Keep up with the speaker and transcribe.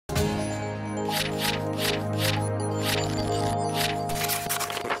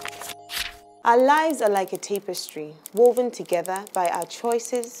Our lives are like a tapestry woven together by our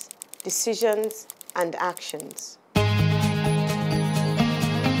choices, decisions, and actions.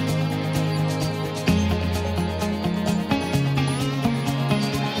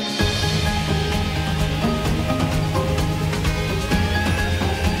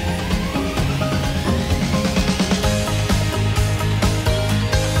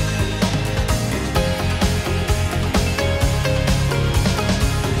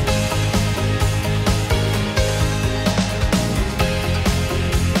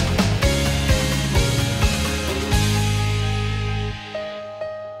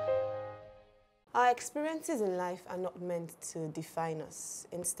 Our experiences in life are not meant to define us.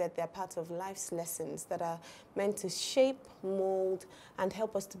 Instead, they are part of life's lessons that are meant to shape, mold, and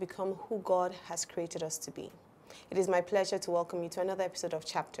help us to become who God has created us to be. It is my pleasure to welcome you to another episode of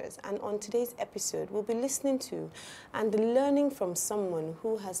Chapters. And on today's episode, we'll be listening to and learning from someone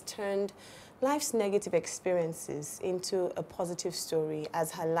who has turned life's negative experiences into a positive story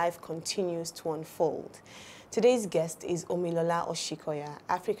as her life continues to unfold. Today's guest is OMILOLA OSHIKOYA,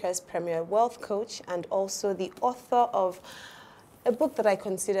 Africa's premier wealth coach and also the author of a book that I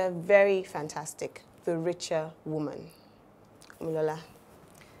consider very fantastic, The Richer Woman. OMILOLA,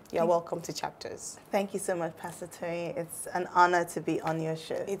 you're welcome to Chapters. Thank you so much, Pastor Tori. It's an honor to be on your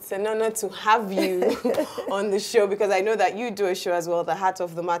show. It's an honor to have you on the show because I know that you do a show as well, The Heart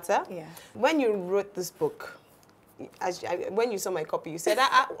of the Matter. Yeah. When you wrote this book, when you saw my copy, you said,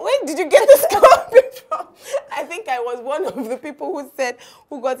 where did you get this copy from? I think I was one of the people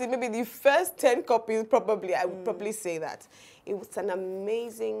who got it, maybe the first 10 copies, probably. I would probably say that. It was an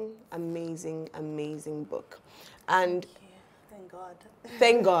amazing, amazing, amazing book. And thank God.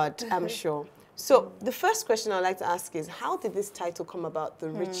 Thank God, I'm sure. So the first question I'd like to ask is, how did this title come about, The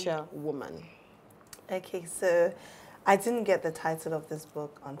Richer Woman? Okay, so I didn't get the title of this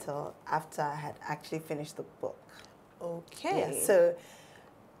book until after I had actually finished the book. Okay. Yeah, so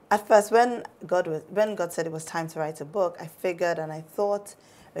at first, when God said it was time to write a book, I figured and I thought,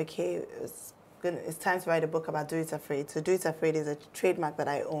 okay, it's time to write a book about Do It Afraid. So Do It Afraid is a trademark that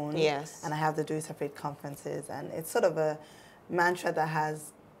I own. Yes. And I have the Do It Afraid conferences, and it's sort of a mantra that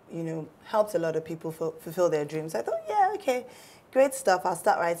has, helped a lot of people fulfill their dreams. I thought, yeah, okay, great stuff. I'll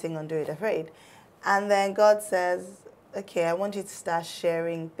start writing on Do It Afraid. And then God says, okay, I want you to start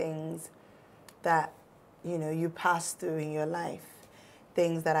sharing things that you passed through in your life,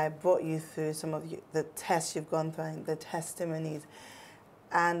 things that I brought you through, some of the tests you've gone through, and the testimonies.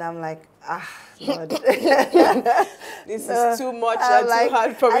 And I'm like, Lord. This is too much and too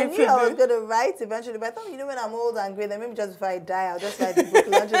hard for me to do. I knew I was going to write eventually, but I thought, when I'm old and great, then maybe just before I die, I'll just write the book,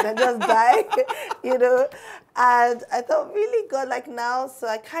 launch it, and just die, And I thought, really, God, like now, so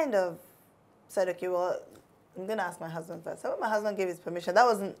I kind of said, okay, well, I'm going to ask my husband first. So when my husband gave his permission, that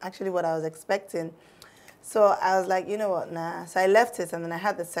wasn't actually what I was expecting. So I was like, you know what, nah. So I left it, and then I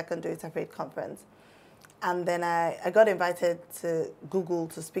had the second Do It Afraid conference. And then I got invited to Google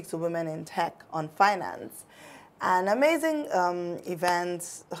to speak to women in tech on finance. An amazing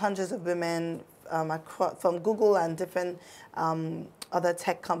event, hundreds of women from Google and different other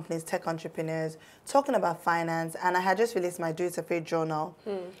tech companies, tech entrepreneurs, talking about finance. And I had just released my Do It Afraid journal.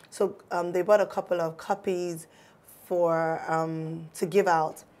 So they bought a couple of copies to give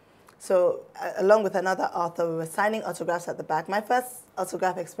out. So along with another author, we were signing autographs at the back. My first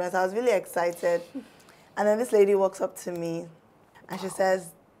autograph experience, I was really excited. And then this lady walks up to me and she says,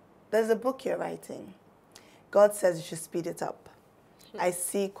 there's a book you're writing. God says you should speed it up. I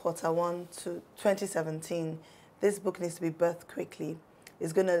see Q1 to 2017. This book needs to be birthed quickly.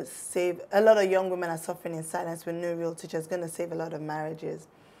 It's going to save, a lot of young women are suffering in silence with no real teacher. It's going to save a lot of marriages.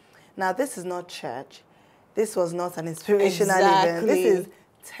 Now, this is not church. This was not an inspirational event. This is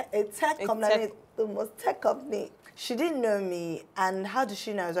a tech company, the most tech company. She didn't know me, and how did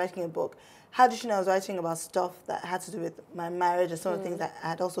she know I was writing a book? How did she know I was writing about stuff that had to do with my marriage and some of the things that I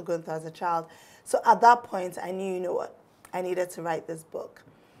had also gone through as a child? So at that point, I knew, you know what, I needed to write this book.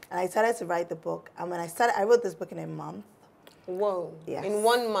 And I started to write the book. And when I wrote this book in a month. Whoa. Yes. In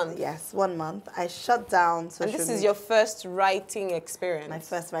 1 month? Yes, 1 month. I shut down social media. And this is your first writing experience? My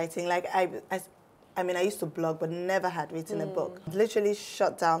first writing. Like, I used to blog, but never had written a book. Literally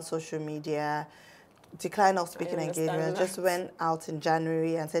shut down social media, declined all speaking engagements, just went out in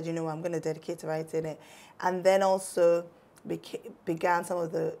January and said, I'm going to dedicate to writing it. And then also began some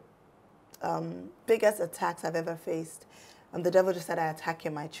of the biggest attacks I've ever faced. The devil just started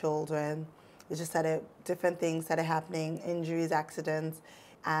attacking my children. It just started, different things started happening, injuries, accidents.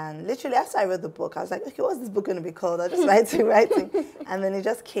 And literally after I read the book, I was like, okay, what's this book going to be called? I just writing. And then it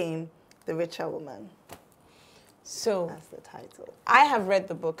just came, The Richer Woman. So that's the title. I have read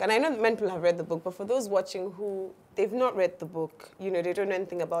the book, and I know that many people have read the book, but for those watching who they've not read the book, you know, they don't know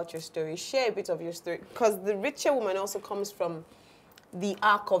anything about your story, share a bit of your story, because the richer woman also comes from the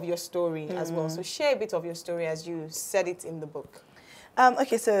arc of your story as well. So share a bit of your story as you said it in the book.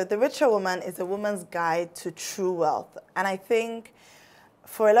 Okay, so The Richer Woman is a woman's guide to true wealth. And I think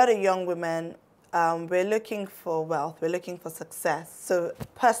for a lot of young women, we're looking for wealth, we're looking for success. So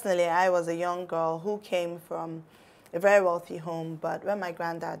personally, I was a young girl who came from a very wealthy home, but when my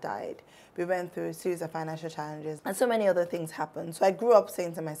granddad died, we went through a series of financial challenges and so many other things happened. So I grew up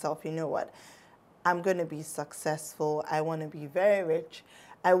saying to myself, you know what, I'm going to be successful. I want to be very rich.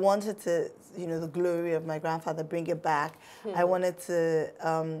 I wanted to, you know, the glory of my grandfather, bring it back. I wanted to,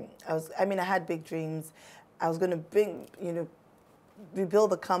 I had big dreams. I was going to bring, you know, rebuild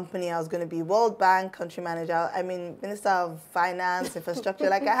the company. I was going to be World Bank country manager. I mean, Minister of Finance, Infrastructure.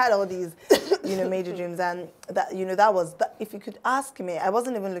 Like I had all these, you know, major dreams. And that, you know, that was, if you could ask me, I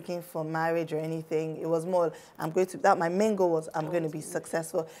wasn't even looking for marriage or anything. It was more, my main goal was I'm going to be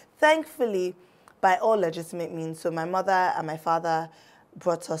successful. Thankfully, by all legitimate means. So my mother and my father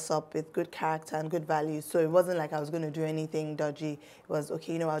brought us up with good character and good values. So it wasn't like I was going to do anything dodgy. It was,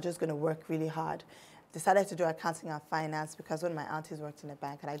 okay, you know, I was just going to work really hard. Decided to do accounting and finance because one of my aunties worked in a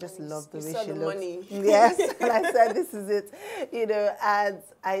bank, and I just loved the way she looked. Money. Yes, and I said, this is it, you know, and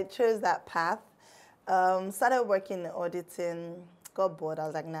I chose that path. Started working in auditing, got bored. I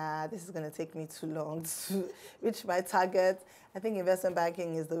was like, nah, this is going to take me too long to reach my target. I think investment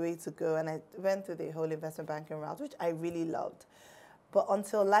banking is the way to go, and I went through the whole investment banking route, which I really loved. But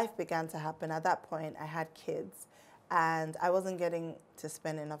until life began to happen, at that point, I had kids, and I wasn't getting to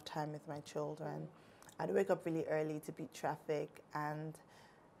spend enough time with my children. I'd wake up really early to beat traffic, and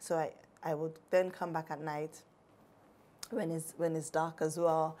so I would then come back at night when it's dark as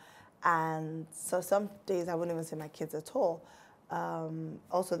well. And so some days I wouldn't even see my kids at all.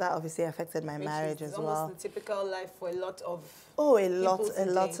 Also, that obviously affected my marriage as well. Almost the typical life for a lot of a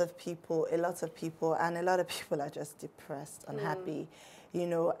lot of people, and a lot of people are just depressed, unhappy, you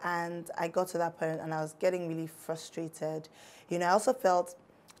know. And I got to that point, and I was getting really frustrated. You know, I also felt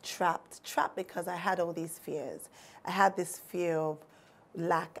trapped because I had all these fears. I had this fear of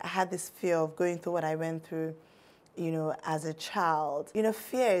lack. I had this fear of going through what I went through, you know, as a child. You know,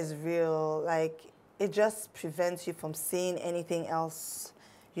 fear is real. Like, it just prevents you from seeing anything else,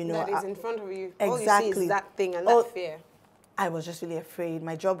 you know. That is in front of you. Exactly. All you see is that thing and that fear. I was just really afraid.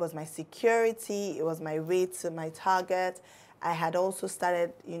 My job was my security. It was my way to my target. I had also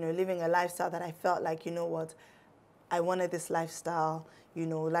started, you know, living a lifestyle that I felt like, you know what, I wanted this lifestyle, you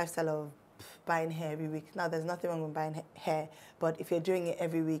know, lifestyle of buying hair every week. Now, there's nothing wrong with buying hair, but if you're doing it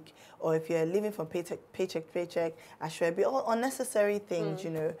every week, or if you're living from paycheck, I should be all unnecessary things, you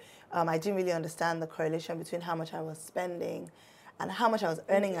know. I didn't really understand the correlation between how much I was spending and how much I was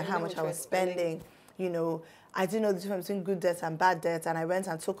earning and how much I was spending. You know, I didn't know the difference between good debts and bad debts, and I went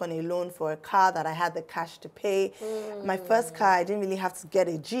and took on a loan for a car that I had the cash to pay. My first car, I didn't really have to get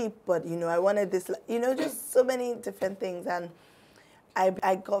a Jeep, but, you know, I wanted this, you know, just so many different things. And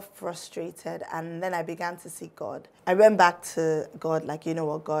I got frustrated, and then I began to seek God. I went back to God, like, you know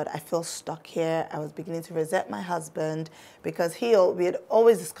what, God, I feel stuck here. I was beginning to resent my husband because we had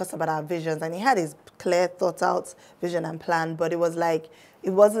always discussed about our visions, and he had his clear, thought out vision and plan, but it was like,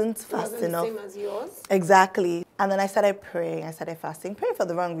 it wasn't fast enough. It wasn't the same as yours? Exactly. And then I started praying, I started fasting, praying for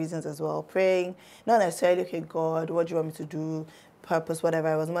the wrong reasons as well. Praying, not necessarily, okay, God, what do you want me to do? Purpose, whatever.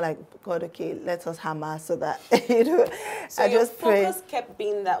 I was more like, God, okay, let us hammer so that, you know, so I just prayed. Focus kept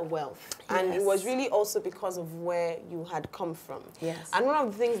being that wealth. And Yes. it was really also because of where you had come from. Yes. And one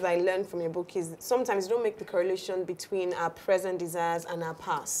of the things that I learned from your book is sometimes you don't make the correlation between our present desires and our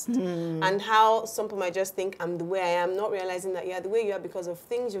past. And how some people might just think, I'm the way I am, not realizing that you're the way you are because of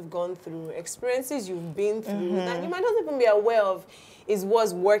things you've gone through, experiences you've been through, that you might not even be aware of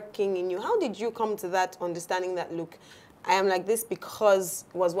was working in you. How did you come to that understanding that, look, I am like this because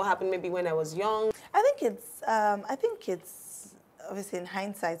it was what happened maybe when I was young? I think it's obviously in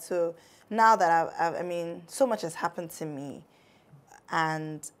hindsight. So now that I mean, so much has happened to me,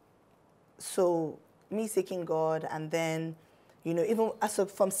 and so me seeking God, and then, you know, even so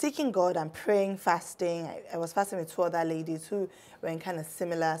from seeking God and praying, fasting. I was fasting with 2 other ladies who were in kind of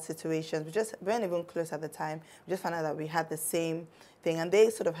similar situations. We weren't even close at the time. We just found out that we had the same thing, and they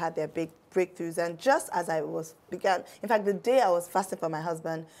sort of had their big breakthroughs. And just as in fact, the day I was fasting for my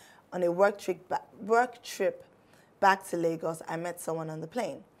husband on a work trip back to Lagos, I met someone on the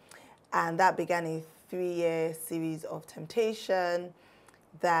plane, and that began a 3-year series of temptation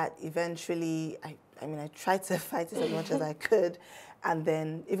that eventually, I tried to fight it as much as I could, And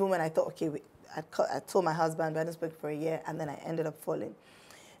then even when I thought, okay, I told my husband, but I didn't speak for a year, and then I ended up falling.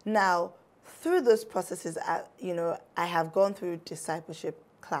 Now, through those processes, I have gone through discipleship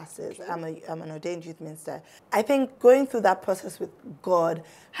classes. Okay. I'm an ordained youth minister. I think going through that process with God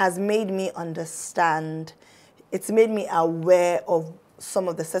has made me understand. It's made me aware of some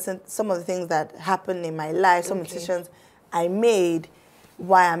of the things that happened in my life, some of the decisions I made,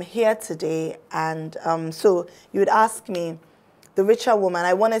 why I'm here today. And so you would ask me, the richer woman,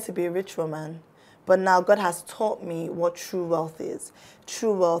 I wanted to be a rich woman, but now God has taught me what true wealth is.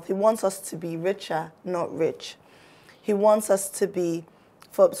 True wealth, He wants us to be richer, not rich. He wants us to be,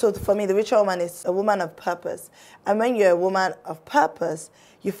 so for me, the richer woman is a woman of purpose. And when you're a woman of purpose,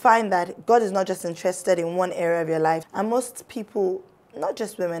 you find that God is not just interested in one area of your life. And most people, not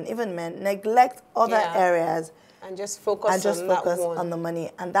just women, even men, neglect other areas and just focus on the money.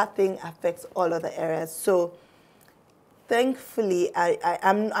 And that thing affects all other areas. So thankfully,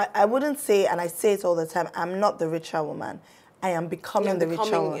 I wouldn't say, and I say it all the time, I'm not the richer woman. I am becoming the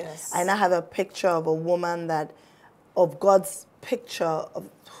richer woman. Yes. I now have a picture of a woman of God's picture of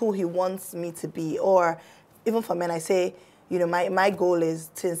who He wants me to be. Or even for men, I say, my goal is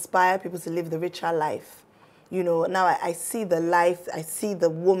to inspire people to live the richer life. Now I see the life, I see the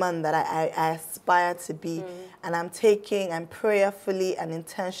woman that I aspire to be, and I'm prayerfully and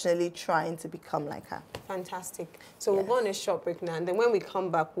intentionally trying to become like her. Fantastic. So we'll go on a short break now, and then when we come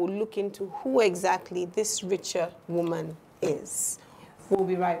back, we'll look into who exactly this richer woman is. We'll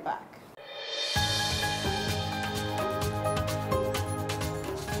be right back.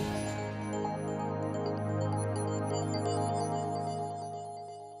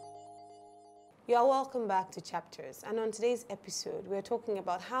 You are welcome back to Chapters, and on today's episode we're talking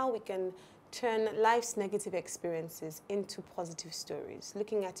about how we can turn life's negative experiences into positive stories,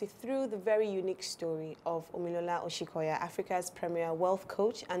 looking at it through the very unique story of OMILOLA OSHIKOYA, Africa's premier wealth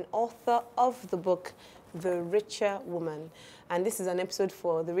coach and author of the book The Richer Woman. And this is an episode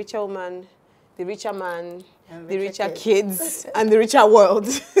for the richer woman, the richer man, the richer kids, and the richer world.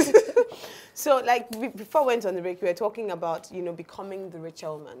 So, before we went on the break, we were talking about, becoming the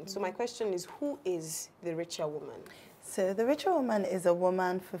richer woman. So my question is, who is the richer woman? So the richer woman is a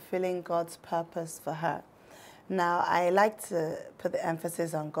woman fulfilling God's purpose for her. Now, I like to put the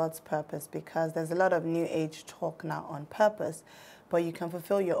emphasis on God's purpose because there's a lot of new age talk now on purpose, but you can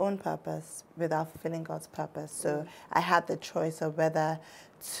fulfill your own purpose without fulfilling God's purpose. So I had the choice of whether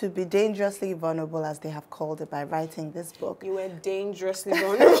to be dangerously vulnerable, as they have called it, by writing this book. You were dangerously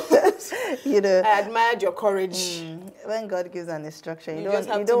vulnerable. I admired your courage. When God gives an instruction, you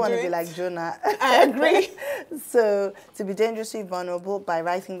don't want to be like Jonah. I agree. So to be dangerously vulnerable by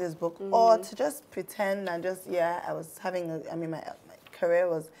writing this book, or to just pretend and just, I was having, my career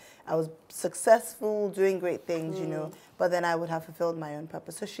was, I was successful, doing great things, but then I would have fulfilled my own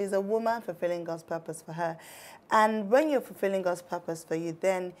purpose. So she's a woman fulfilling God's purpose for her. And when you're fulfilling God's purpose for you,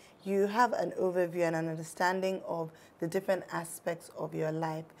 then you have an overview and an understanding of the different aspects of your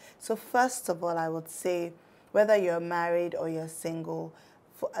life. So first of all, I would say, whether you're married or you're single,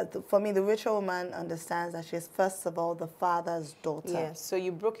 for me, the richer woman understands that she's, first of all, the father's daughter. Yes, so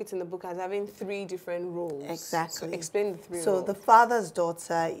you broke it in the book as having 3 different roles. Exactly. So explain the 3 roles. So the father's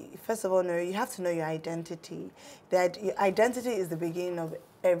daughter, first of all, you have to know your identity. Your identity is the beginning of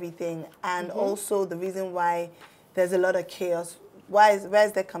everything, and also the reason why there's a lot of chaos. Why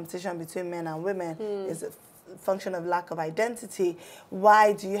is there competition between men and women? Is a function of lack of identity.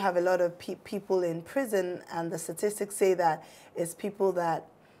 Why do you have a lot of people in prison, and the statistics say that it's people that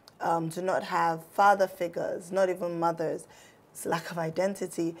do not have father figures, not even mothers. It's lack of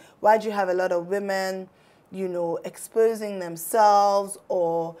identity. Why do you have a lot of women, exposing themselves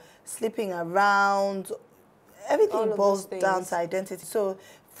or sleeping around? Everything boils down to identity. So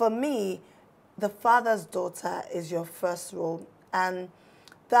for me, the father's daughter is your first role. And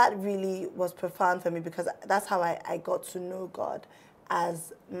that really was profound for me because that's how I got to know God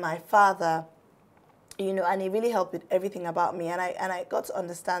as my father, and he really helped with everything about me. And I got to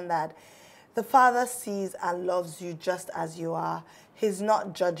understand that the Father sees and loves you just as you are. He's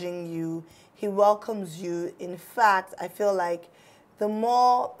not judging you. He welcomes you. In fact, I feel like the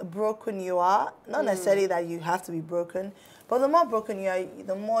more broken you are, not necessarily that you have to be broken, but the more broken you are,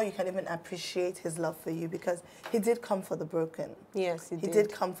 the more you can even appreciate his love for you, because he did come for the broken. Yes, he did. He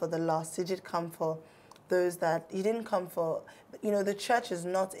did come for the lost. He did come for those that, he didn't come for, the church is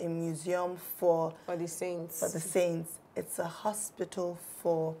not a museum for the saints. For the saints. It's a hospital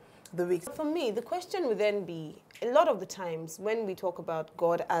for the weak. For me, the question would then be, a lot of the times when we talk about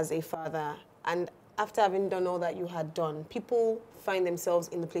God as a father, and after having done all that you had done, people find themselves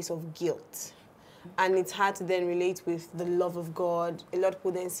in the place of guilt. And it's hard to then relate with the love of God. A lot of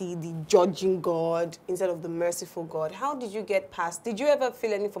people then see the judging God instead of the merciful God. How did you get past? Did you ever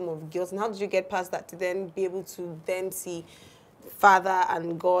feel any form of guilt? And how did you get past that to then be able to then see Father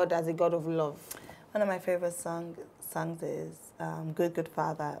and God as a God of love? One of my favorite songs is Good Good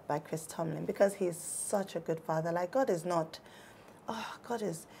Father by Chris Tomlin, because he's such a good father. Like, God is not, oh, God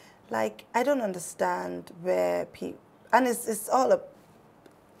is, like, I don't understand where people, and it's all a,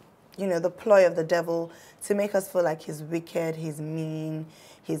 you know, the ploy of the devil to make us feel like he's wicked, he's mean,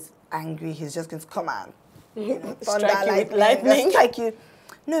 he's angry, he's just going to come out, you know, thunder, lightning, strike you.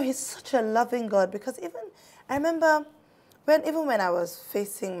 No, he's such a loving God, because I remember even when I was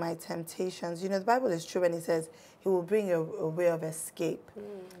facing my temptations, you know, the Bible is true when it says he will bring a way of escape.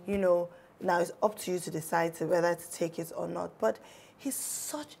 You know, now it's up to you to decide whether to take it or not. But he's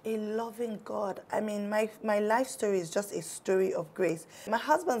such a loving God. I mean, my life story is just a story of grace. My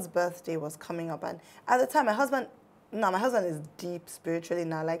husband's birthday was coming up, and at the time, my husband is deep spiritually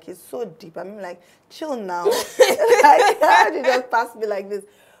now. Like, he's so deep. I mean, like, chill now. Like, how did you just pass me like this?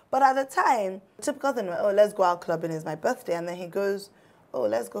 But at the time, typical thing, oh, let's go out clubbing, it's my birthday. And then he goes, oh,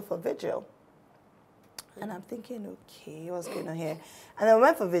 let's go for vigil. And I'm thinking, okay, what's going on here? And then we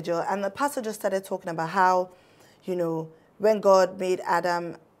went for vigil, and the pastor just started talking about how, you know, when God made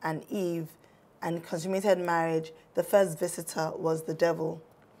Adam and Eve and consummated marriage, the first visitor was the devil.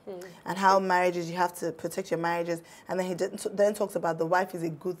 And how marriages, you have to protect your marriages. And then he then talks about the wife is a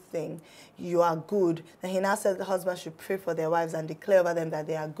good thing. You are good. Then he now says the husband should pray for their wives and declare over them that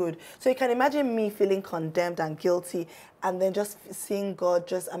they are good. So you can imagine me feeling condemned and guilty, and then just seeing God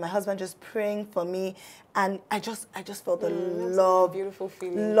and my husband just praying for me. And I just felt the love, beautiful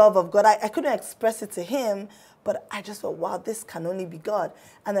feeling. Love of God. I couldn't express it to him, but I just felt, wow, this can only be God.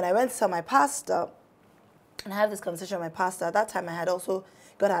 And then I went to tell my pastor, and I had this conversation with my pastor. At that time,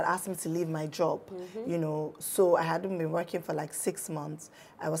 God had asked me to leave my job, you know, so I hadn't been working for like 6 months.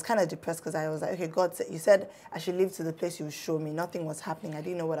 I was kind of depressed because I was like, okay, God, you said I should leave to the place you would show me. Nothing was happening. I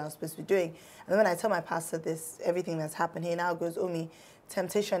didn't know what I was supposed to be doing. And then when I tell my pastor everything that's happened, he now goes, Omi,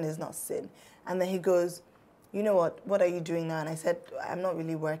 temptation is not sin. And then he goes, you know what are you doing now? And I said, I'm not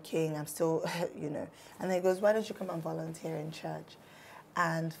really working. I'm still, you know. And then he goes, why don't you come and volunteer in church?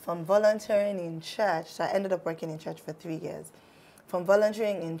 And from volunteering in church, so I ended up working in church for 3 years. From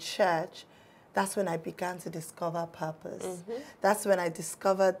volunteering in church, that's when I began to discover purpose. That's when I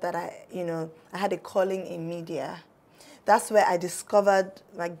discovered that I had a calling in media. That's where I discovered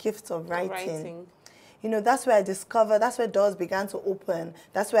my gift of writing. You know, that's where doors began to open.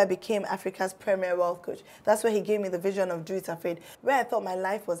 That's where I became Africa's premier wealth coach. That's where he gave me the vision of Do It Afraid. Where I thought my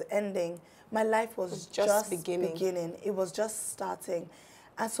life was ending, my life was just beginning. It was just starting.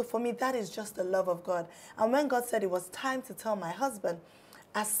 And so for me, that is just the love of God. And when God said it was time to tell my husband,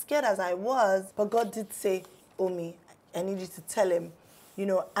 as scared as I was, but God did say, Omi, I need you to tell him, you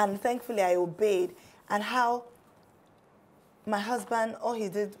know, and thankfully I obeyed. And how my husband, all he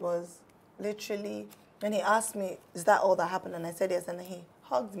did was literally, when he asked me, is that all that happened? And I said yes, and then he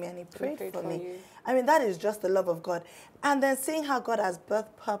hugged me and he prayed for me. You. I mean, that is just the love of God. And then seeing how God has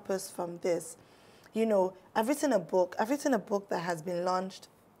birthed purpose from this. You know, I've written a book that has been launched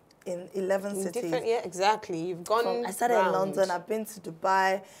in 11 cities. Yeah, exactly. You've gone I started in London, I've been to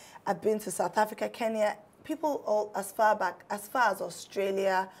Dubai, I've been to South Africa, Kenya, people all as far as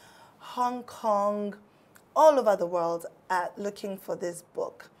Australia, Hong Kong, all over the world are looking for this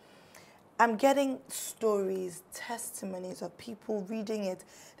book. I'm getting stories, testimonies of people reading it.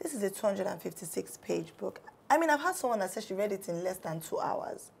 This is a 256-page book. I mean, I've had someone that said she read it in less than 2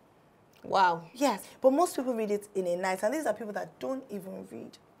 hours. Wow. Yes, but most people read it in a night, and these are people that don't even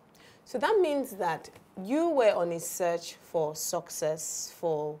read. So that means that you were on a search for success,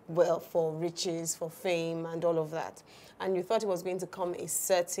 for wealth, for riches, for fame, and all of that. And you thought it was going to come a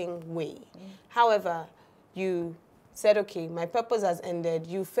certain way. However, you said, okay, my purpose has ended.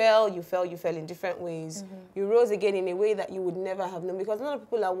 You fell in different ways. You rose again in a way that you would never have known, because a lot of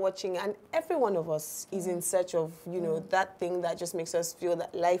people are watching, and every one of us is in search of, you know, that thing that just makes us feel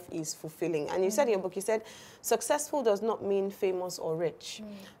that life is fulfilling. And you said in your book, you said, successful does not mean famous or rich.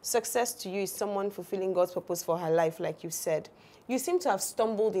 Success to you is someone fulfilling God's purpose for her life, like you said. You seem to have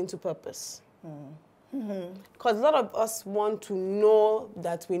stumbled into purpose. Because a lot of us want to know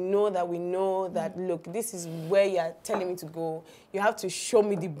that we know that, look, this is where you're telling me to go. You have to show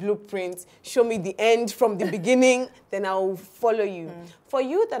me the blueprint, show me the end from the beginning, then I'll follow you. For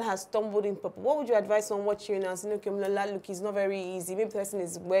you that has stumbled in purpose, what would you advise on watching you now? Saying, okay, look, it's not very easy. Maybe the person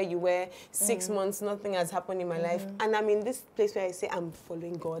is where you were 6 months, nothing has happened in my life. And I'm in this place where I say, I'm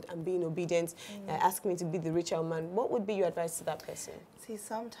following God, I'm being obedient, ask me to be the richer man. What would be your advice to that person? See,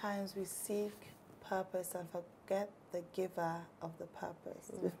 sometimes we seek purpose and forget the giver of the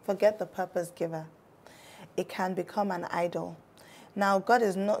purpose, forget the purpose giver, it can become an idol. Now, God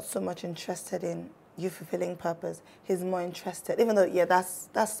is not so much interested in you fulfilling purpose. He's more interested, even though, yeah, that's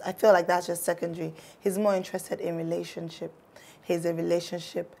I feel like that's just secondary. He's more interested in relationship. He's a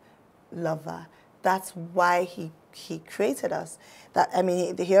relationship lover. That's why he created us. That, I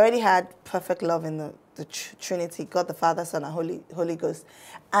mean, he already had perfect love in the Trinity, God the Father, Son, and Holy Ghost.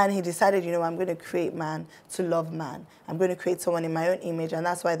 And he decided, you know, I'm going to create man to love man. I'm going to create someone in my own image. And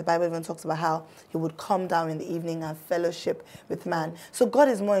that's why the Bible even talks about how he would come down in the evening and fellowship with man. So God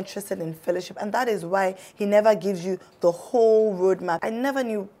is more interested in fellowship. And that is why he never gives you the whole roadmap. I never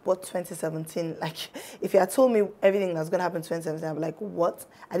knew what 2017, like, if you had told me everything that was going to happen in 2017, I'd be like, what?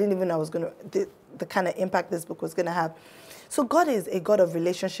 I didn't even know I was going to, the kind of impact this book was going to have. So God is a God of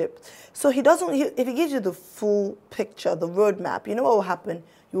relationship. So he doesn't, if he gives you the full picture, the roadmap, you know what will happen?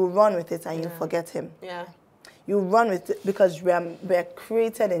 You will run with it and you forget him. Yeah. You run with it because we are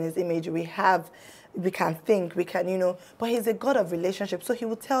created in his image. We can think, we can, you know, but he's a God of relationship. So he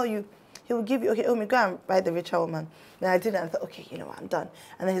will tell you, he will give you, okay, Omi, go and write the richer woman. Then I did it and I thought, okay, you know what, I'm done.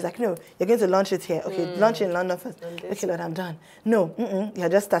 And then he's like, no, you're going to launch it here. Okay, launch it in London first. Okay, Lord, I'm done. No, you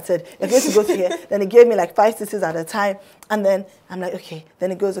had just started. You're going to go to here. Then he gave me like 5 cities at a time. And then I'm like, okay.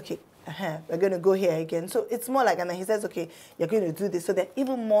 Then it goes, okay, we're going to go here again. So it's more like, and then he says, okay, you're going to do this. So there are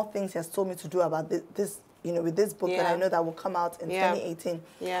even more things he has told me to do about this, you know, with this book that I know that will come out in 2018.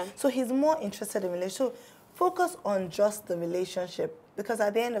 Yeah. So he's more interested in relationship. So focus on just the relationship. Because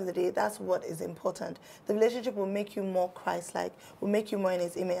at the end of the day, that's what is important. The relationship will make you more Christ-like, will make you more in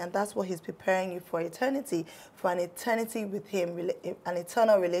his image, and that's what he's preparing you for eternity, for an eternity with him, an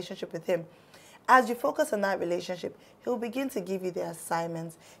eternal relationship with him. As you focus on that relationship, he'll begin to give you the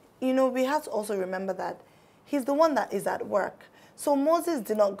assignments. You know, we have to also remember that he's the one that is at work. So Moses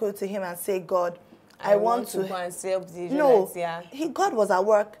did not go to him and say, God, I want to go and save the Israelites. No, God was at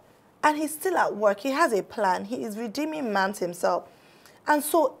work, and he's still at work. He has a plan. He is redeeming man to himself. And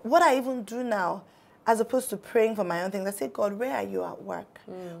so what I even do now, as opposed to praying for my own things, I say, God, where are you at work?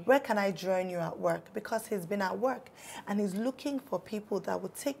 Where can I join you at work? Because he's been at work and he's looking for people that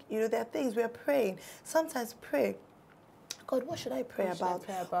would take, you know, there are things we're praying. Sometimes pray, God, what should I pray about?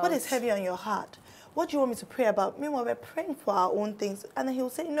 What is heavy on your heart? What do you want me to pray about? Meanwhile, we're praying for our own things. And then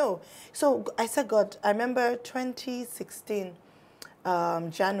he'll say no. So I said, God, I remember 2016,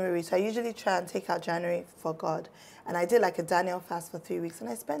 January. So I usually try and take out January for God. And I did like a Daniel fast for 3 weeks. And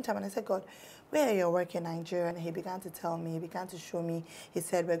I spent time and I said, God, where are your work in Nigeria? And he began to tell me, he began to show me. He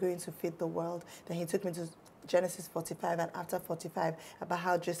said, we're going to feed the world. Then he took me to Genesis 45 and after 45 about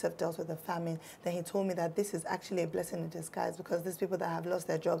how Joseph dealt with the famine. Then he told me that this is actually a blessing in disguise because these people that have lost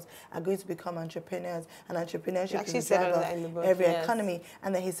their jobs are going to become entrepreneurs, and entrepreneurship is the driver of every economy.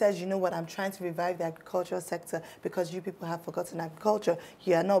 And then he says, you know what, I'm trying to revive the agricultural sector because you people have forgotten agriculture.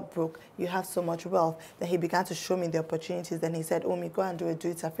 You are not broke. You have so much wealth. Then he began to show me the opportunities. Then he said, Omi, go and do a Do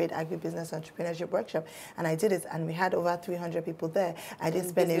It Afraid agribusiness entrepreneurship workshop. And I did it, and we had over 300 people there. I didn't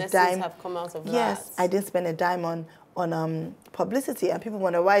spend a dime. Have come out of that. I didn't spend a dime on publicity, and people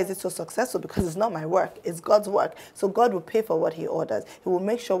wonder, why is it so successful? Because it's not my work, it's God's work. So God will pay for what he orders. He will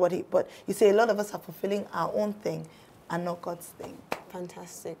make sure what he, but you see, a lot of us are fulfilling our own thing and not God's thing.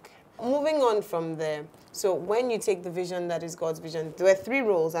 Fantastic. Moving on from there, so when you take the vision that is God's vision, there were 3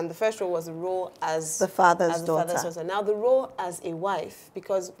 roles, and the first role was the role as the father's daughter. Now the role as a wife,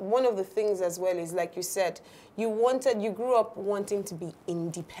 because one of the things as well is, like you said, you grew up wanting to be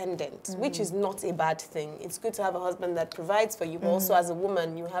independent, which is not a bad thing. It's good to have a husband that provides for you, but also as a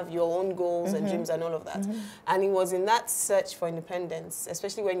woman, you have your own goals and dreams and all of that. And it was in that search for independence,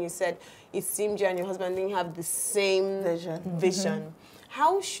 especially when you said it seemed you and your husband didn't have the same vision.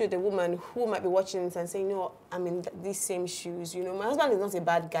 How should a woman who might be watching this and saying, no, I'm in these same shoes, you know, my husband is not a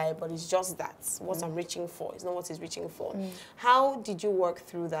bad guy, but it's just that, what I'm reaching for. It's not what he's reaching for. How did you work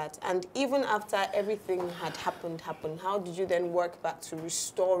through that? And even after everything had happened, how did you then work back to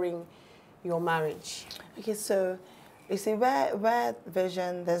restoring your marriage? Okay, so you see, where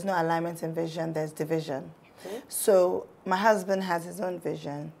vision, there's no alignment in vision, there's division. So my husband has his own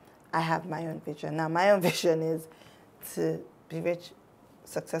vision. I have my own vision. Now, my own vision is to be rich,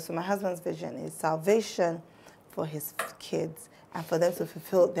 successful. My husband's vision is salvation for his kids and for them to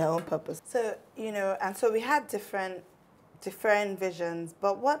fulfill their own purpose. So, you know, and so we had different visions,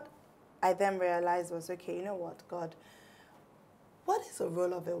 but what I then realized was, okay, you know what, God, what is the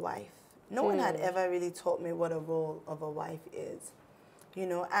role of a wife? No one had ever really taught me what a role of a wife is, you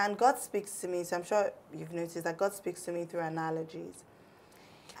know, and God speaks to me, so I'm sure you've noticed that God speaks to me through analogies.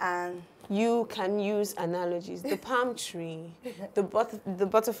 And you can use analogies. The palm tree, the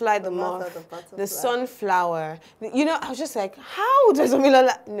butterfly, the moth, the sunflower. You know, I was just like, how does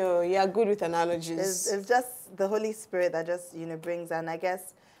OMILOLA? No, you're good with analogies. It's just the Holy Spirit that just, you know, brings, and I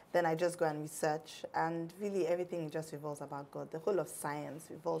guess then I just go and research, and really everything just revolves about God. The whole of science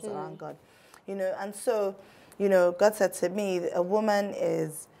revolves around God, you know. And so, you know, God said to me, a woman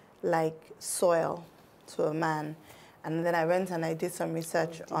is like soil to a man. And then I went and I did some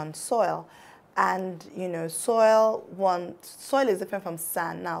research on soil. And, you know, soil is different from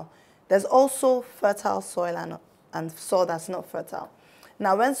sand. Now, there's also fertile soil and soil that's not fertile.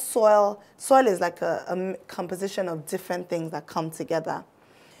 Now, when soil is like a composition of different things that come together.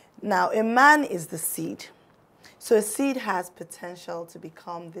 Now, a man is the seed. So a seed has potential to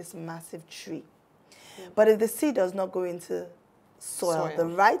become this massive tree. But if the seed does not go into soil, the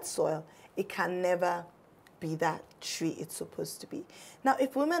right soil, it can never be that tree it's supposed to be. Now,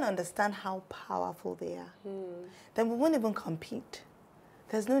 if women understand how powerful they are, then we won't even compete.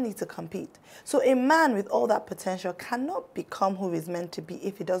 There's no need to compete. So a man with all that potential cannot become who he's meant to be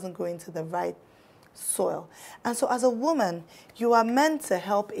if he doesn't go into the right soil. And so as a woman, you are meant to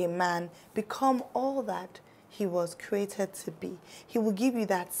help a man become all that he was created to be. He will give you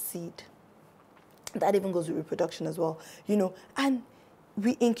that seed. That even goes with reproduction as well, you know, and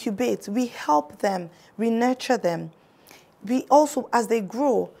we incubate, we help them, we nurture them. We also, as they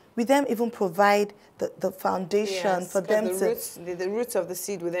grow, we then even provide the foundation for them to... The roots of the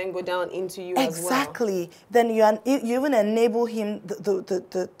seed will then go down into you as well. Exactly. Then you even enable him,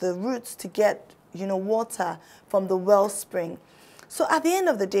 the roots to get, you know, water from the wellspring. So at the end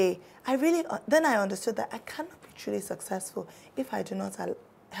of the day, then I understood that I cannot be truly successful if I do not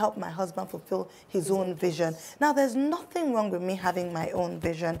help my husband fulfill his own vision. Now, there's nothing wrong with me having my own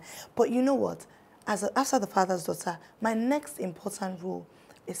vision, but you know what? After the father's daughter, my next important role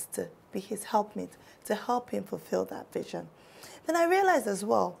is to be his helpmate, to help him fulfill that vision. Then I realized as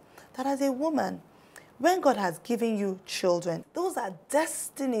well that as a woman, when God has given you children, those are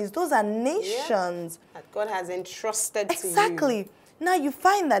destinies, those are nations. That God has entrusted to you. Exactly. Now you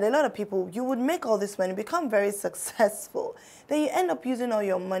find that a lot of people, you would make all this money, become very successful. Then you end up using all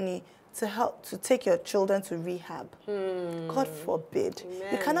your money to take your children to rehab. God forbid. Amen.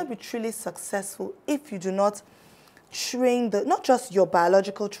 You cannot be truly successful if you do not train not just your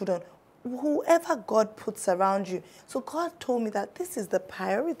biological children, whoever God puts around you. So God told me that this is the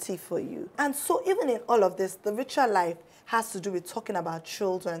priority for you. And so even in all of this, the richer life has to do with talking about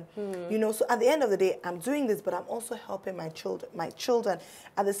children. You know, so at the end of the day, I'm doing this, but I'm also helping my children.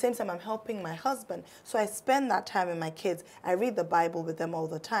 At the same time, I'm helping my husband. So I spend that time with my kids. I read the Bible with them all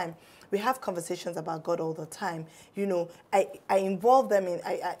the time. We have conversations about God all the time. You know, I involve them in,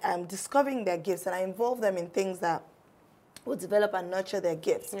 I'm discovering their gifts, and I involve them in things that will develop and nurture their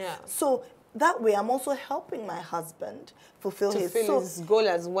gifts. Yeah. So that way, I'm also helping my husband fulfill his goal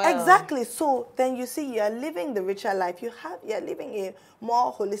as well. Exactly. So then you see, you're living the richer life. You're living a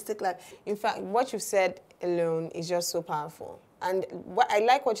more holistic life. In fact, what you've said alone is just so powerful. And I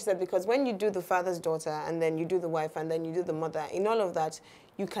like what you said, because when you do the father's daughter, and then you do the wife, and then you do the mother, in all of that,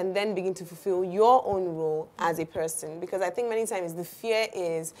 you can then begin to fulfill your own role as a person. Because I think many times the fear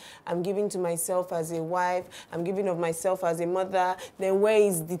is, I'm giving to myself as a wife, I'm giving of myself as a mother, then where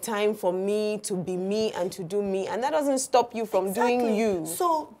is the time for me to be me and to do me? And that doesn't stop you from doing you.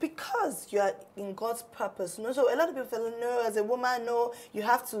 So because you're in God's purpose, no, so a lot of people feel, no, as a woman, no, you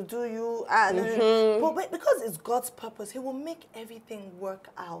have to do you. But because it's God's purpose, he will make everything work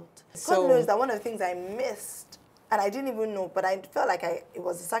out. God knows that one of the things I missed, and I didn't even know, but I felt like it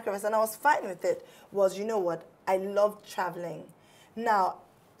was a sacrifice, and I was fine with it, was, you know what, I loved traveling. Now,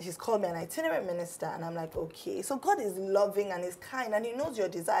 he's called me an itinerant minister, and I'm like, okay. So God is loving and is kind, and he knows your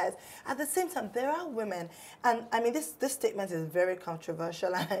desires. At the same time, there are women, and I mean, this statement is very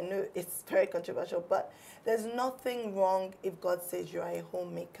controversial, and I know it's very controversial, but there's nothing wrong if God says you are a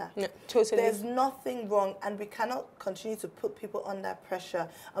homemaker. No, totally. There's nothing wrong, and we cannot continue to put people under pressure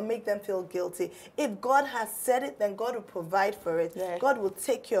and make them feel guilty. If God has said it, then God will provide for it. Yeah. God will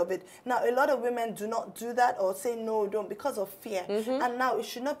take care of it. Now, a lot of women do not do that or say no, don't, because of fear. And now it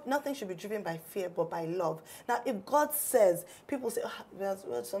should nothing should be driven by fear, but by love. Now, if God says, people say, oh,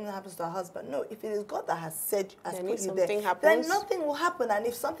 well, something happens to our husband. No, if it is God that has said, has put you there, then nothing will happen. And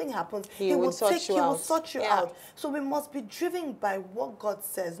if something happens, he will sort you out. So we must be driven by what God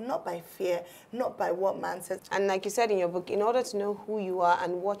says, not by fear, not by what man says. And like you said in your book, in order to know who you are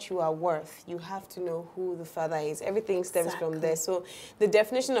and what you are worth, you have to know who the Father is. Everything stems from there. So the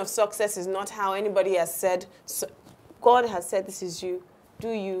definition of success is not how anybody has said. So God has said, this is you. Do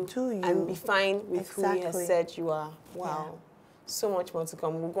you and be fine with who he has said you are. Wow. Yeah. So much more to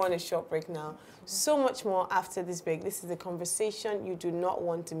come. We'll go on a short break now. So much more after this break. This is a conversation you do not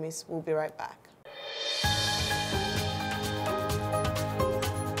want to miss. We'll be right back.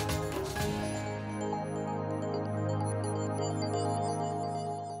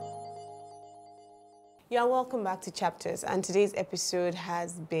 Yeah, welcome back to Chapters, and today's episode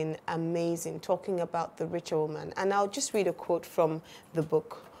has been amazing, talking about the richer woman. And I'll just read a quote from the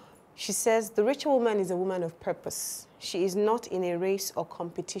book. She says, "The richer woman is a woman of purpose. She is not in a race or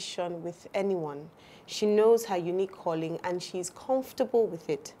competition with anyone. She knows her unique calling and she is comfortable with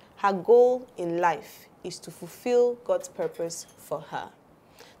it. Her goal in life is to fulfill God's purpose for her."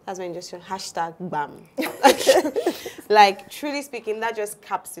 That's when just your hashtag BAM. Like, truly speaking, that just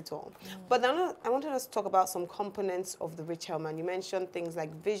caps it all. But I wanted us to talk about some components of the richer woman. You mentioned things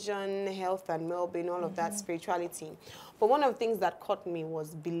like vision, health and well-being, all of that, spirituality. But one of the things that caught me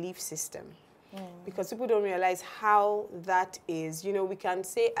was belief system. Because people don't realize how that is. You know, we can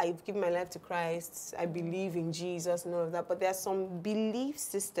say, I've given my life to Christ, I believe in Jesus and all of that, but there are some belief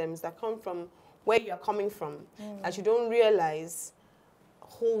systems that come from where you're coming from that you don't realize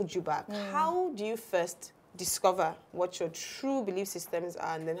hold you back. How do you first discover what your true belief systems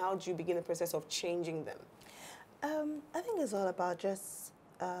are, and then how do you begin the process of changing them? I think it's all about just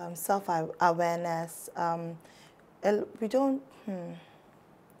self-awareness. We don't...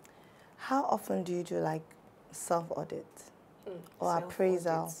 How often do you do like self-audit or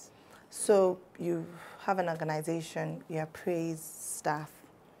appraisal? So you have an organization, you appraise staff,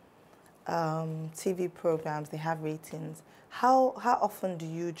 TV programs, they have ratings. How often do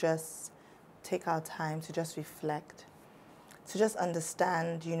you just take our time to just reflect, to just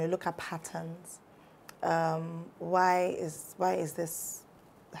understand, you know, look at patterns? Why is this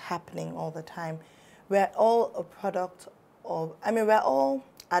happening all the time? We're all a product of, I mean, we're all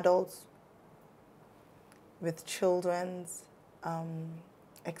adults with children's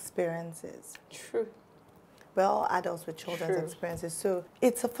experiences. True. We're all adults with children's experiences. So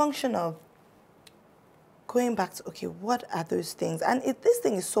it's a function of going back to, okay, what are those things? And this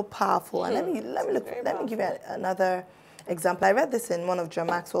thing is so powerful. And let me give you another example. I read this in one of John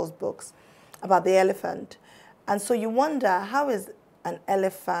Maxwell's books about the elephant. And so you wonder, how is an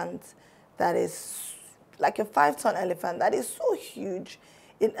elephant that is like a 5-ton elephant that is so huge,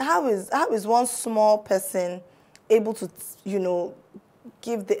 how is one small person able to, you know,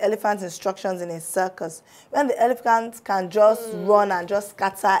 give the elephant instructions in a circus when the elephant can just run and just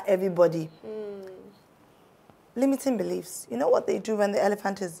scatter everybody? Limiting beliefs. You know what they do when the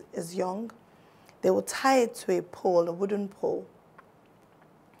elephant is young? They will tie it to a pole, a wooden pole.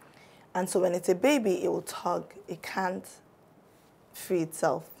 And so when it's a baby, it will tug. It can't free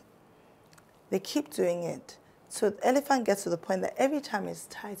itself. They keep doing it. So the elephant gets to the point that every time it's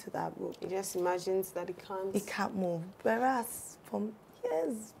tied to that rope, it just imagines that it can't move. Whereas from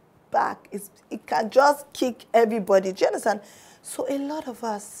years back, it can just kick everybody. Do you understand? So a lot of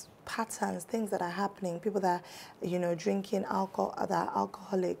us, patterns, things that are happening, people that are, you know, drinking alcohol, that are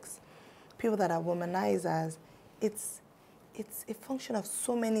alcoholics, people that are womanizers, it's a function of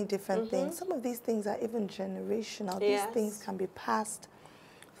so many different things. Some of these things are even generational. These things can be passed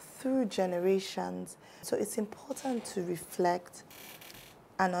through generations. So it's important to reflect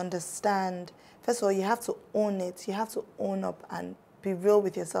and understand. First of all, you have to own it. You have to own up and be real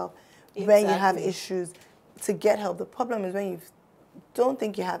with yourself when you have issues to get help. The problem is when you don't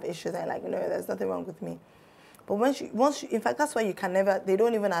think you have issues and like, no, there's nothing wrong with me. But once you, in fact, that's why you can never, they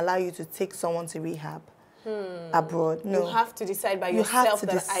don't even allow you to take someone to rehab abroad. No. You have to decide by yourself. You have to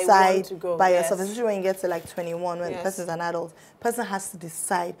decide I want to go. by yourself, especially when you get to like 21, when the person's an adult. The person has to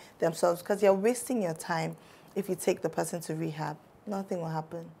decide themselves, because you're wasting your time if you take the person to rehab. Nothing will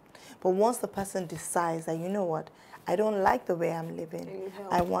happen. But once the person decides that, you know what, I don't like the way I'm living,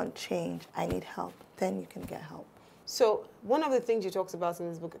 I want change, I need help, then you can get help. So one of the things you talked about in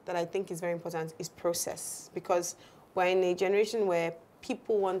this book that I think is very important is process, because we're in a generation where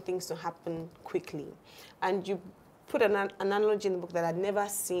people want things to happen quickly. And you put an analogy in the book that I'd never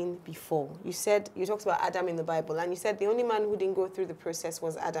seen before. You talked about Adam in the Bible, and you said the only man who didn't go through the process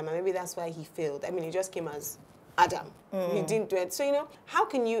was Adam, and maybe that's why he failed. I mean, he just came as Adam. He didn't do it. So, you know, how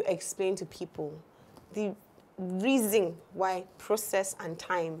can you explain to people the reason why process and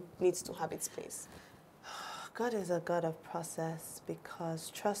time needs to have its place? God is a God of process,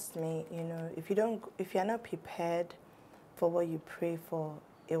 because trust me, you know, if you're not prepared for what you pray for,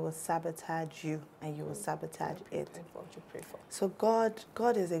 it will sabotage you and you will sabotage it. For what you pray for. So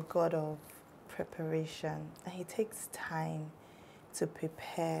God is a God of preparation, and He takes time to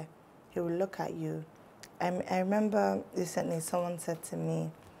prepare. He will look at you. I remember recently someone said to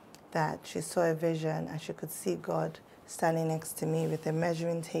me that she saw a vision and she could see God standing next to me with a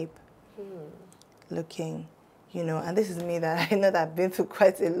measuring tape, looking, you know, and this is me that I know that I've been through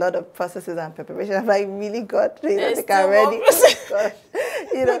quite a lot of processes and preparation. I'm like, really, God, please, I think I'm ready. God,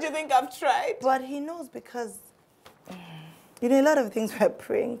 you know. What do you think I've tried? But he knows because, you know, a lot of things we're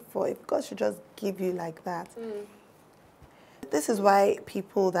praying for, if God should just give you like that. This is why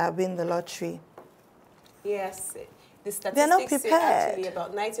people that win the lottery, yes, the statistics they're not prepared. say actually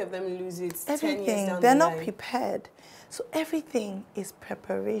about 90 of them lose it 10 years Everything, down they're the not line. prepared. So everything is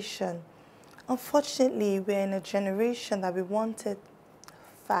preparation. Unfortunately, we're in a generation that we want it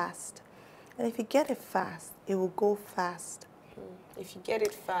fast. And if you get it fast, it will go fast. If you get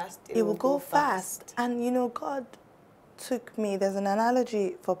it fast, It will go fast. And you know, God took me, there's an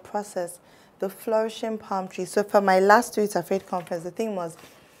analogy for process, the flourishing palm tree. So for my last Streets of Faith conference, the theme was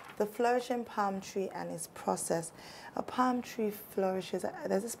the flourishing palm tree and its process. A palm tree flourishes.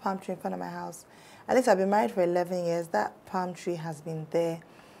 There's this palm tree in front of my house. At least I've been married for 11 years. That palm tree has been there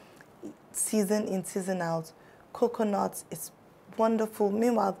season in, season out. Coconuts, it's wonderful.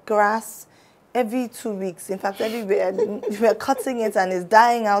 Meanwhile, grass, every 2 weeks. In fact, we're cutting it and it's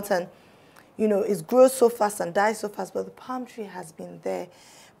dying out, and you know, it grows so fast and dies so fast. But the palm tree has been there.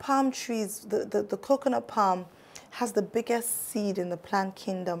 Palm trees, the coconut palm has the biggest seed in the plant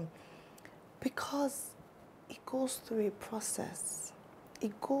kingdom because it goes through a process.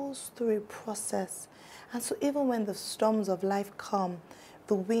 It goes through a process. And so even when the storms of life come,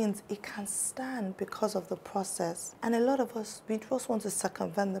 the winds, it can stand because of the process. And a lot of us, we just want to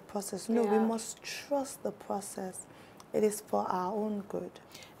circumvent the process. No, we must trust the process. It is for our own good.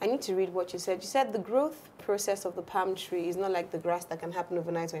 I need to read what you said. You said the growth process of the palm tree is not like the grass that can happen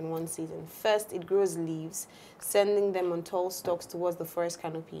overnight or in one season. First, it grows leaves, sending them on tall stalks towards the forest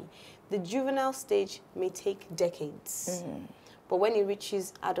canopy. The juvenile stage may take decades. But when it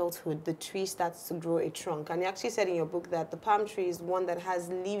reaches adulthood, the tree starts to grow a trunk. And you actually said in your book that the palm tree is one that has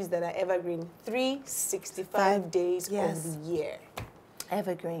leaves that are evergreen 365 days of the year.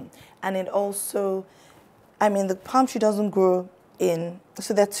 Evergreen. And it also, I mean, the palm tree doesn't grow in,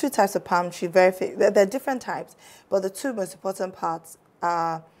 so there are two types of palm tree, there are different types, but the two most important parts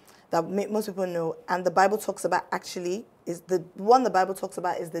are, that most people know, and the Bible talks about actually, is the one the Bible talks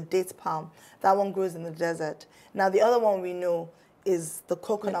about is the date palm. That one grows in the desert. Now the other one we know is the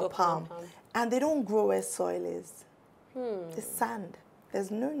coconut palm. And they don't grow where soil is. It's sand.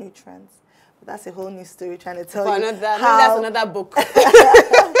 There's no nutrients. But that's a whole new story trying to tell you that's another book.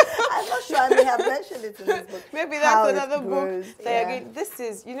 I'm not sure I may have mentioned it in this book. Maybe that's another book. This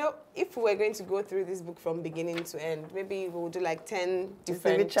is, you know, if we're going to go through this book from beginning to end, maybe we'll do like 10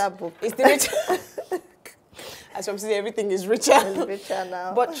 different... It's the richer book. It's the richer... As I'm saying, everything is richer. It's richer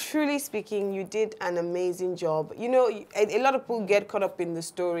now. But truly speaking, you did an amazing job. You know, a lot of people get caught up in the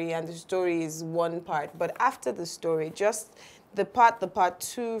story, and the story is one part. But after the story, just the part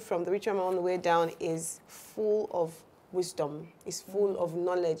two, from the richer man on the way down, is full of wisdom. It's full of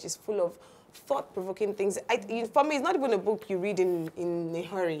knowledge. It's full of thought-provoking things. For me, it's not even a book you read in a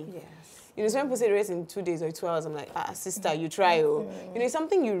hurry. Yes. You know, some people say the rest in 2 days or 2 hours. I'm like, sister, you try. You know, it's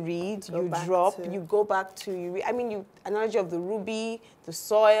something you read, you drop, you go back to. You read. I mean, analogy of the ruby, the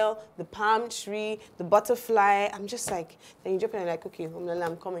soil, the palm tree, the butterfly. I'm just like, then you jump in and like, okay,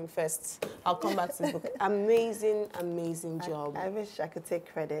 I'm coming first. I'll come back to the book. Amazing, amazing job. I wish I could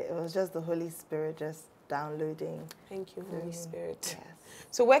take credit. It was just the Holy Spirit just downloading. Thank you, Holy Spirit. Yes.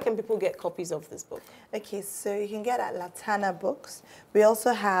 So where can people get copies of this book? Okay, so you can get at Latana Books. We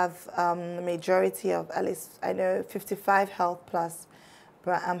also have the majority of, at least I know, 55 Health Plus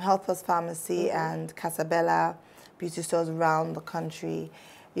Pharmacy and Casabella beauty stores around the country.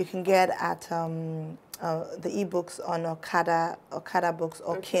 You can get at the ebooks on Okada Books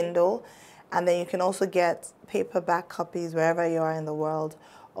or Kindle. And then you can also get paperback copies wherever you are in the world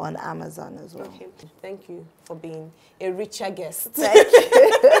on Amazon as well. Okay. Thank you for being a richer guest. Thank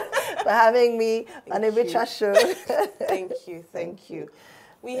you for having me on a richer show. Thank you. Thank you.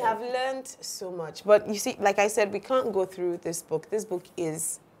 We have learned so much. But you see, like I said, we can't go through this book. This book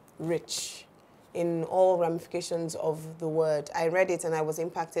is rich in all ramifications of the word. I read it and I was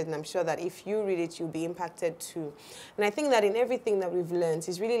impacted, and I'm sure that if you read it, you'll be impacted too. And I think that in everything that we've learned,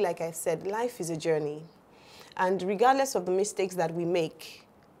 is really, like I said, life is a journey. And regardless of the mistakes that we make,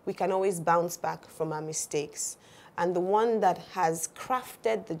 we can always bounce back from our mistakes. And the one that has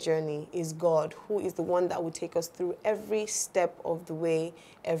crafted the journey is God, who is the one that will take us through every step of the way,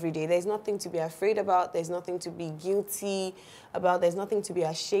 every day. There's nothing to be afraid about. There's nothing to be guilty about. There's nothing to be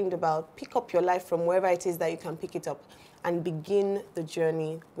ashamed about. Pick up your life from wherever it is that you can pick it up. and begin the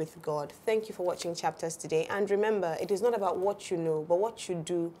journey with God. Thank you for watching Chapters today. And remember, it is not about what you know, but what you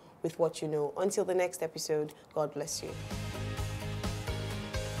do with what you know. Until the next episode, God bless you.